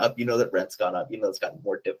have gone up, you know that rent's gone up, you know it's gotten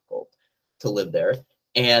more difficult to live there.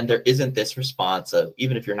 And there isn't this response of,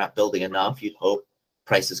 even if you're not building enough, you'd hope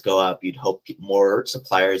prices go up, you'd hope more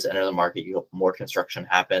suppliers enter the market, you hope more construction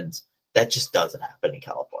happens. That just doesn't happen in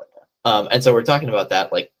California. And so we're talking about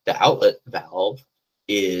that, like the outlet valve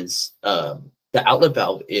is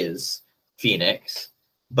Phoenix,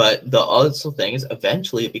 but the other thing is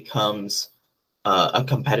eventually it becomes a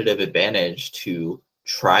competitive advantage to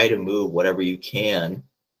try to move whatever you can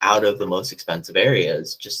out of the most expensive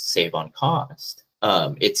areas, just to save on cost.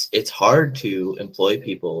 It's hard to employ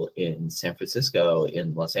people in San Francisco,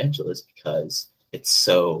 in Los Angeles, because it's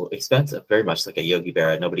so expensive. Very much like a Yogi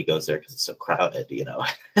Berra. Nobody goes there because it's so crowded,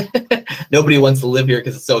 Nobody wants to live here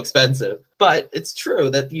because it's so expensive. But it's true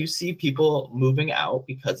that you see people moving out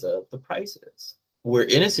because of the prices. We're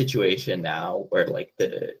in a situation now where like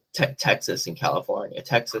the Texas and California,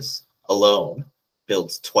 Texas alone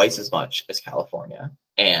builds twice as much as California.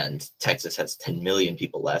 And Texas has 10 million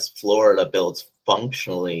people less. Florida builds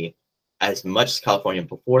functionally as much as California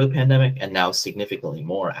before the pandemic and now significantly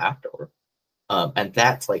more after. And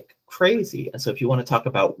that's like crazy. And so if you want to talk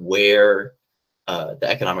about where the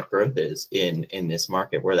economic growth is in this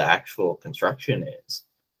market, where the actual construction is,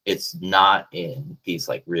 it's not in these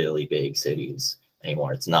like really big cities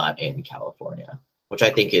anymore. It's not in California, which I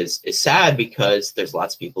think is sad because there's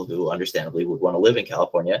lots of people who understandably would want to live in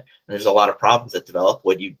California. And there's a lot of problems that develop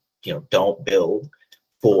when you don't build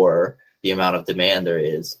for the amount of demand there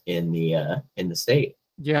is in the state.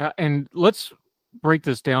 Yeah, and let's break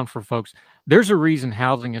this down for folks. There's a reason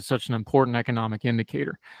housing is such an important economic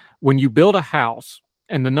indicator. When you build a house,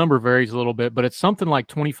 and the number varies a little bit, but it's something like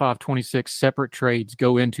 25, 26 separate trades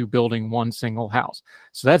go into building one single house.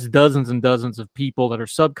 So that's dozens and dozens of people that are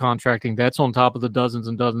subcontracting. That's on top of the dozens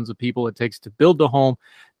and dozens of people it takes to build the home.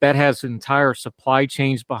 That has entire supply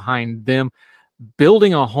chains behind them.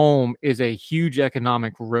 Building a home is a huge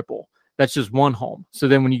economic ripple. That's just one home. So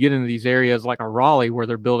then when you get into these areas like a Raleigh where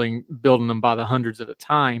they're building them by the hundreds at a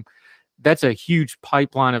time, that's a huge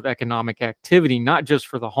pipeline of economic activity, not just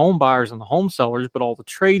for the home buyers and the home sellers, but all the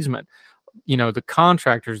tradesmen, the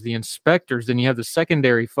contractors, the inspectors. Then you have the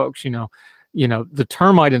secondary folks, the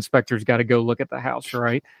termite inspectors got to go look at the house,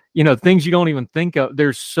 right? Things you don't even think of.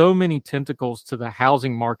 There's so many tentacles to the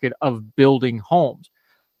housing market of building homes.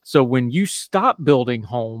 So when you stop building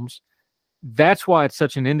homes, that's why it's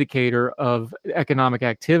such an indicator of economic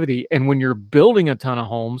activity. And when you're building a ton of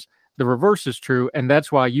homes, the reverse is true. And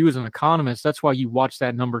that's why you as an economist, that's why you watch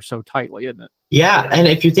that number so tightly, isn't it? Yeah. And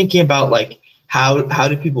if you're thinking about like how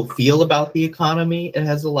do people feel about the economy, it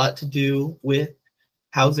has a lot to do with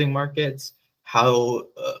housing markets. How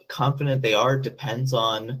confident they are depends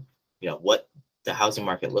on, what the housing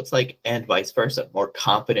market looks like, and vice versa. More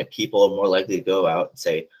confident people are more likely to go out and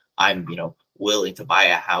say, I'm, willing to buy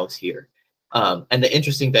a house here. And the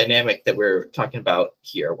interesting dynamic that we're talking about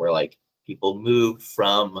here, where like people move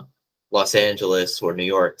from Los Angeles or New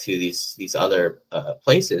York to these other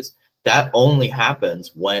places, that only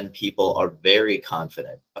happens when people are very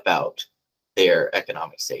confident about their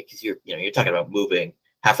economic state. Because you're talking about moving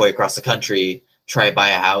halfway across the country, try to buy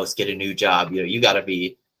a house, get a new job. You got to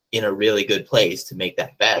be in a really good place to make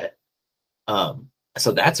that bet.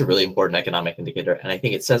 So that's a really important economic indicator, and I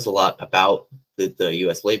think it says a lot about the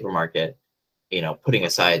U.S. labor market. Putting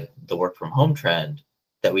aside the work from home trend,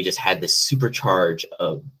 that we just had this supercharge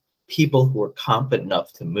of people who were confident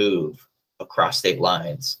enough to move across state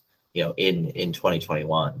lines, in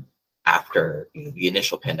 2021 after the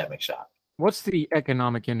initial pandemic shock. What's the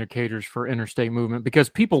economic indicators for interstate movement? Because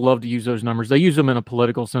people love to use those numbers. They use them in a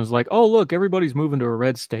political sense, like, oh, look, everybody's moving to a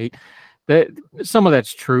red state. That some of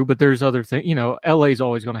that's true, but there's other things. LA is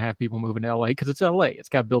always going to have people moving to LA because it's LA. It's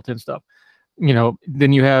got built-in stuff.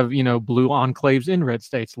 Then you have, blue enclaves in red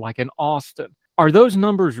states like in Austin. Are those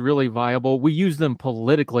numbers really viable? We use them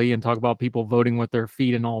politically and talk about people voting with their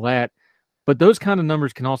feet and all that. But those kind of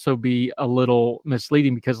numbers can also be a little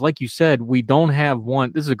misleading because, like you said, we don't have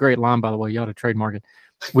one. This is a great line, by the way. You ought to trademark it.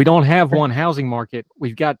 We don't have one housing market.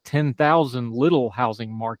 We've got 10,000 little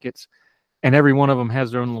housing markets, and every one of them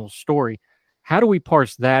has their own little story. How do we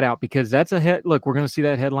parse that out? Because that's look, we're going to see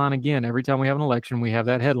that headline again. Every time we have an election, we have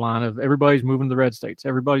that headline of everybody's moving to the red states,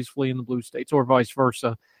 everybody's fleeing the blue states, or vice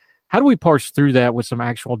versa. How do we parse through that with some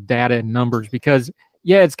actual data and numbers? Because,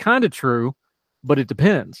 yeah, it's kind of true, but it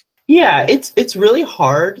depends. Yeah, it's really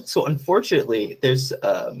hard. So unfortunately, there's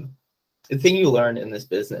the thing you learn in this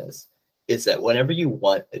business is that whenever you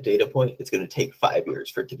want a data point, it's going to take 5 years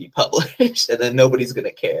for it to be published, and then nobody's going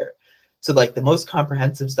to care. So like the most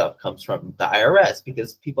comprehensive stuff comes from the IRS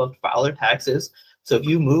because people have to file their taxes. So if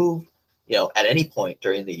you move, at any point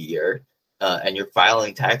during the year and you're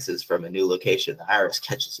filing taxes from a new location, the IRS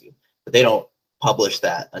catches you. But they don't publish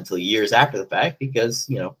that until years after the fact because,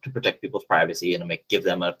 to protect people's privacy and to give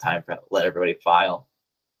them enough time to let everybody file.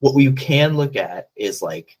 What you can look at is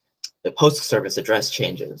like the Postal Service address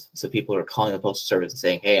changes. So people are calling the Postal Service and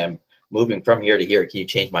saying, hey, I'm moving from here to here. Can you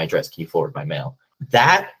change my address? Can you forward my mail?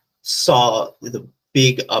 That saw the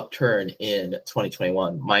big upturn in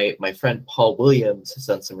 2021. My friend Paul Williams has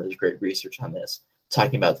done some really great research on this,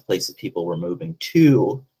 talking about the places people were moving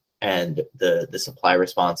to and the supply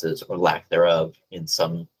responses or lack thereof in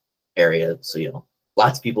some areas. So,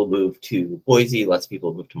 lots of people moved to Boise, lots of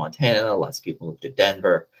people moved to Montana, lots of people moved to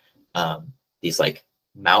Denver. These like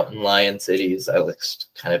mountain lion cities, I like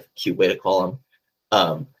kind of cute way to call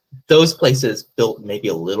them. Those places built maybe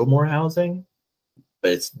a little more housing,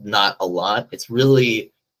 but it's not a lot. It's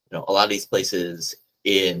really, a lot of these places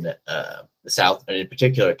in the South, and in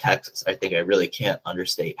particular Texas, I think I really can't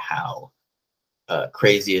understate how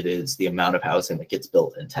crazy it is, the amount of housing that gets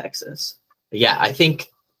built in Texas. But yeah, I think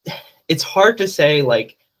it's hard to say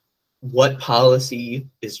like what policy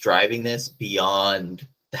is driving this beyond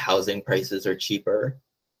the housing prices are cheaper.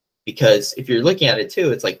 Because if you're looking at it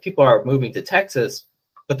too, it's like people are moving to Texas,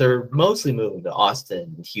 but they're mostly moving to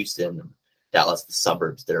Austin, Houston, Dallas, the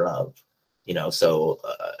suburbs thereof. So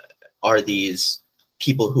are these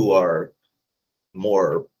people who are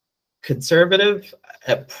more conservative?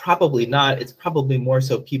 Probably not. It's probably more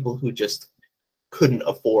so people who just couldn't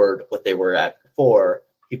afford what they were at before,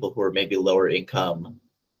 people who are maybe lower income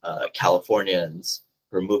Californians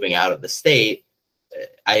who are moving out of the state.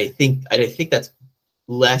 I think that's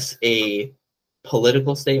less a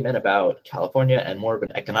political statement about California and more of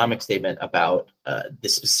an economic statement about the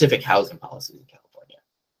specific housing policies in California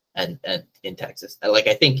and in Texas. Like,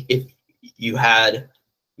 I think if you had,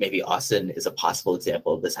 maybe Austin is a possible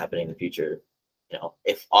example of this happening in the future.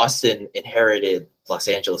 If Austin inherited Los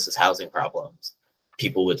Angeles's housing problems,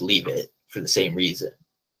 people would leave it for the same reason.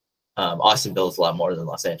 Austin builds a lot more than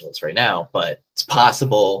Los Angeles right now, but it's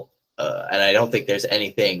possible. And I don't think there's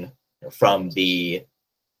anything from the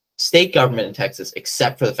state government in Texas,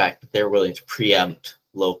 except for the fact that they're willing to preempt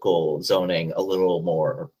local zoning a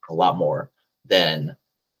lot more than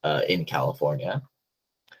in California.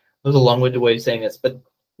 It was a long-winded way of saying this, but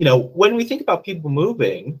when we think about people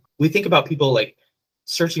moving, we think about people like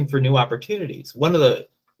searching for new opportunities. One of the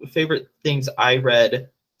favorite things I read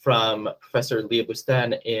from Professor Leah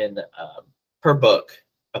Bustan in her book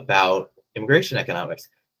about immigration economics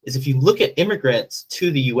is if you look at immigrants to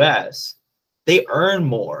the US, they earn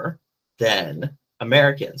more than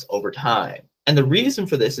Americans over time. And the reason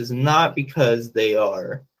for this is not because they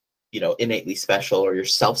are, innately special or you're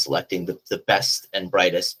self-selecting the best and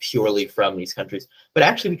brightest purely from these countries, but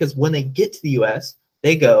actually because when they get to the US,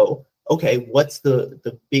 they go, okay, what's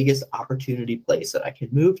the biggest opportunity place that I can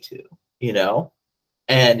move to,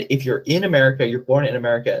 And if you're in America, you're born in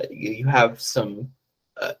America, you have some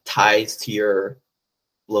ties to your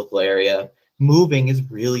local area. Moving is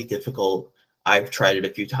really difficult. I've tried it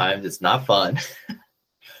a few times. It's not fun.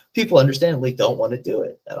 People understandably don't want to do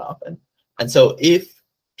it that often. And so if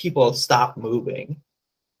people stop moving,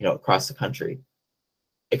 across the country,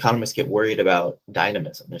 economists get worried about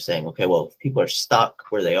dynamism. They're saying, okay, well, if people are stuck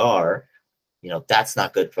where they are, that's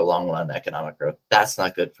not good for long run economic growth. That's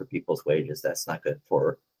not good for people's wages. That's not good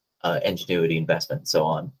for ingenuity, investment, and so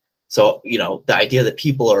on. So, the idea that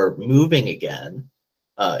people are moving again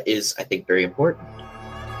is, I think, very important.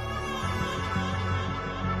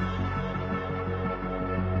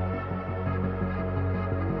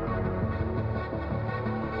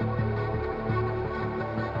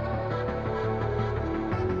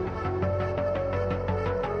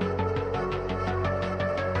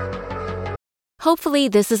 Hopefully,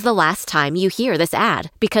 this is the last time you hear this ad,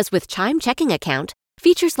 because with Chime Checking Account,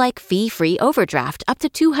 features like fee-free overdraft up to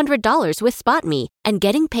 $200 with SpotMe and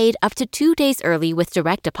getting paid up to 2 days early with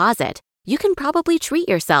direct deposit, you can probably treat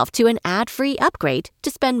yourself to an ad-free upgrade to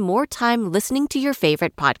spend more time listening to your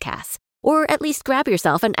favorite podcasts. Or at least grab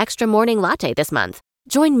yourself an extra morning latte this month.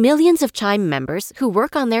 Join millions of Chime members who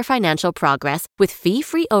work on their financial progress with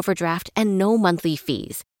fee-free overdraft and no monthly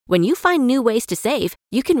fees. When you find new ways to save,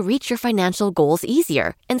 you can reach your financial goals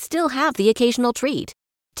easier and still have the occasional treat.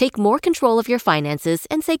 Take more control of your finances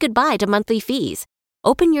and say goodbye to monthly fees.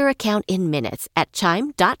 Open your account in minutes at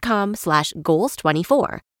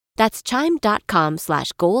chime.com/goals24. That's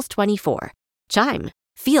chime.com/goals24. Chime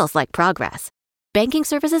feels like progress. Banking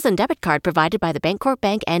services and debit card provided by the Bancorp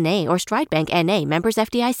Bank N.A. or Stride Bank N.A. members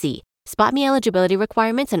FDIC. SpotMe eligibility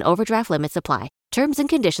requirements and overdraft limits apply. Terms and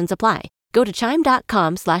conditions apply. Go to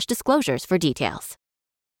chime.com/disclosures for details.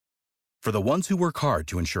 For the ones who work hard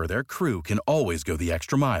to ensure their crew can always go the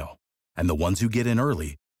extra mile, and the ones who get in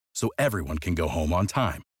early so everyone can go home on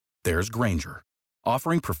time, there's Grainger,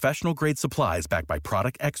 offering professional-grade supplies backed by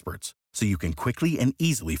product experts so you can quickly and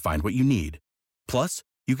easily find what you need. Plus,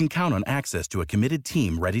 you can count on access to a committed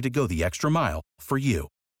team ready to go the extra mile for you.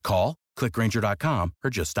 Call, click Grainger.com, or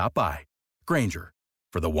just stop by. Grainger,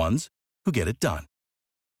 for the ones who get it done.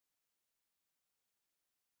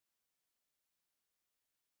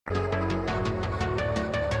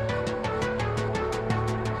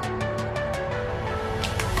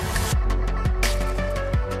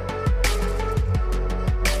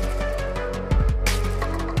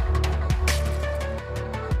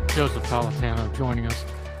 Joseph Politano joining us.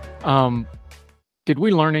 Did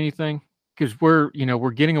we learn anything? Because we're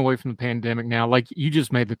getting away from the pandemic now. Like, you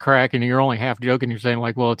just made the crack, and you're only half joking. You're saying,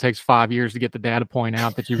 like, well, it takes 5 years to get the data point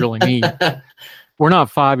out that you really need. We're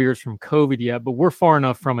not 5 years from COVID yet, but we're far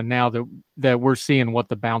enough from it now that we're seeing what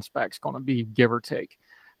the bounce back's going to be, give or take.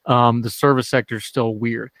 The service sector is still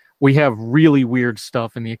weird. We have really weird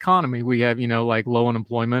stuff in the economy. We have, like low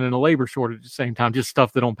unemployment and a labor shortage at the same time, just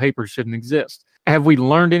stuff that on paper shouldn't exist. Have we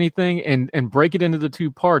learned anything? And break it into the two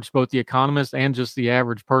parts, both the economist and just the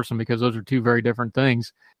average person, because those are two very different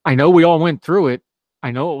things. I know we all went through it.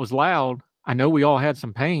 I know it was loud. I know we all had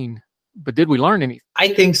some pain, but did we learn anything?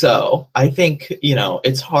 I think so. I think,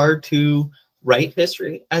 it's hard to write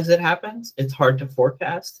history as it happens. It's hard to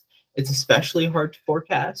forecast. It's especially hard to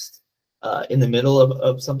forecast in the middle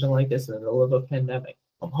of something like this, in the middle of a pandemic.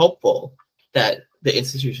 I'm hopeful that the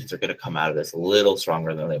institutions are going to come out of this a little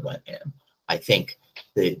stronger than they went in. I think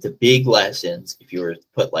the big lessons, if you were to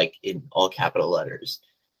put like in all capital letters,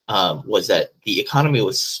 was that the economy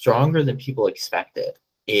was stronger than people expected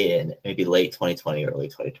in maybe late 2020, early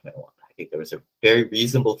 2021. I think there was a very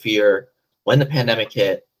reasonable fear when the pandemic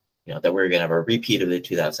hit, that we were going to have a repeat of the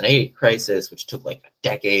 2008 crisis, which took like a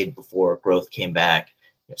decade before growth came back.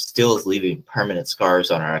 still is leaving permanent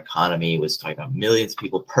scars on our economy, was talking about millions of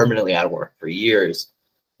people permanently out of work for years.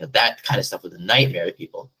 That kind of stuff was a nightmare to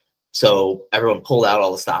people. So everyone pulled out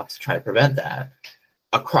all the stops to try to prevent that.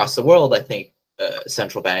 Across the world, I think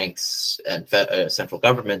central banks and central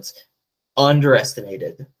governments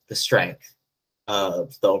underestimated the strength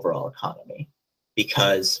of the overall economy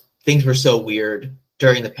because things were so weird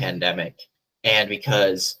during the pandemic, and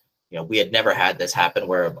because we had never had this happen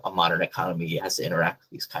where a modern economy has to interact with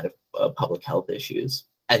these kind of public health issues.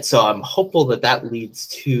 And so I'm hopeful that that leads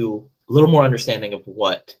to a little more understanding of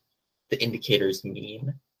what the indicators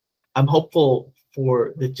mean. I'm hopeful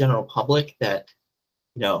for the general public that,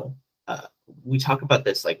 we talk about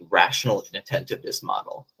this like rational inattentiveness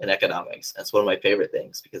model in economics. That's one of my favorite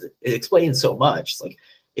things because it explains so much. It's like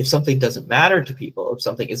if something doesn't matter to people, if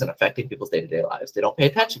something isn't affecting people's day-to-day lives, they don't pay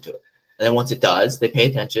attention to it. And then once it does, they pay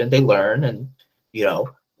attention, they learn, and,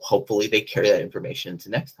 hopefully they carry that information to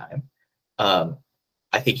next time.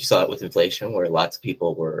 I think you saw it with inflation where lots of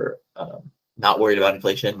people were not worried about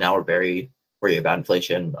inflation. Now we're very worried about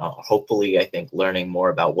inflation. Hopefully, I think learning more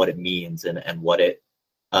about what it means and what it,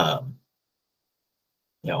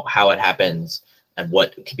 how it happens and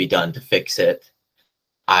what can be done to fix it.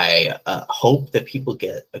 I hope that people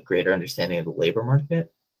get a greater understanding of the labor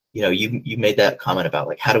market. You made that comment about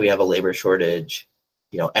like, how do we have a labor shortage,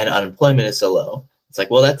 and unemployment is so low. It's like,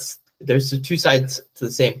 well, there's two sides to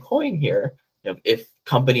the same coin here. If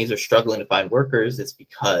companies are struggling to find workers, it's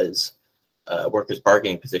because workers'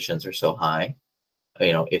 bargaining positions are so high.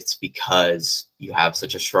 It's because you have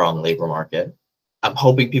such a strong labor market. I'm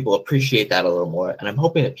hoping people appreciate that a little more. And I'm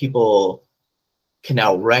hoping that people can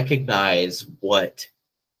now recognize what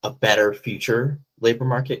a better future labor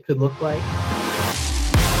market could look like.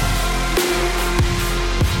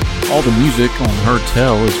 All the music on Heard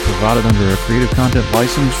Tell is provided under a Creative Content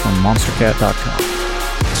license from monstercat.com.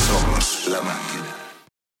 So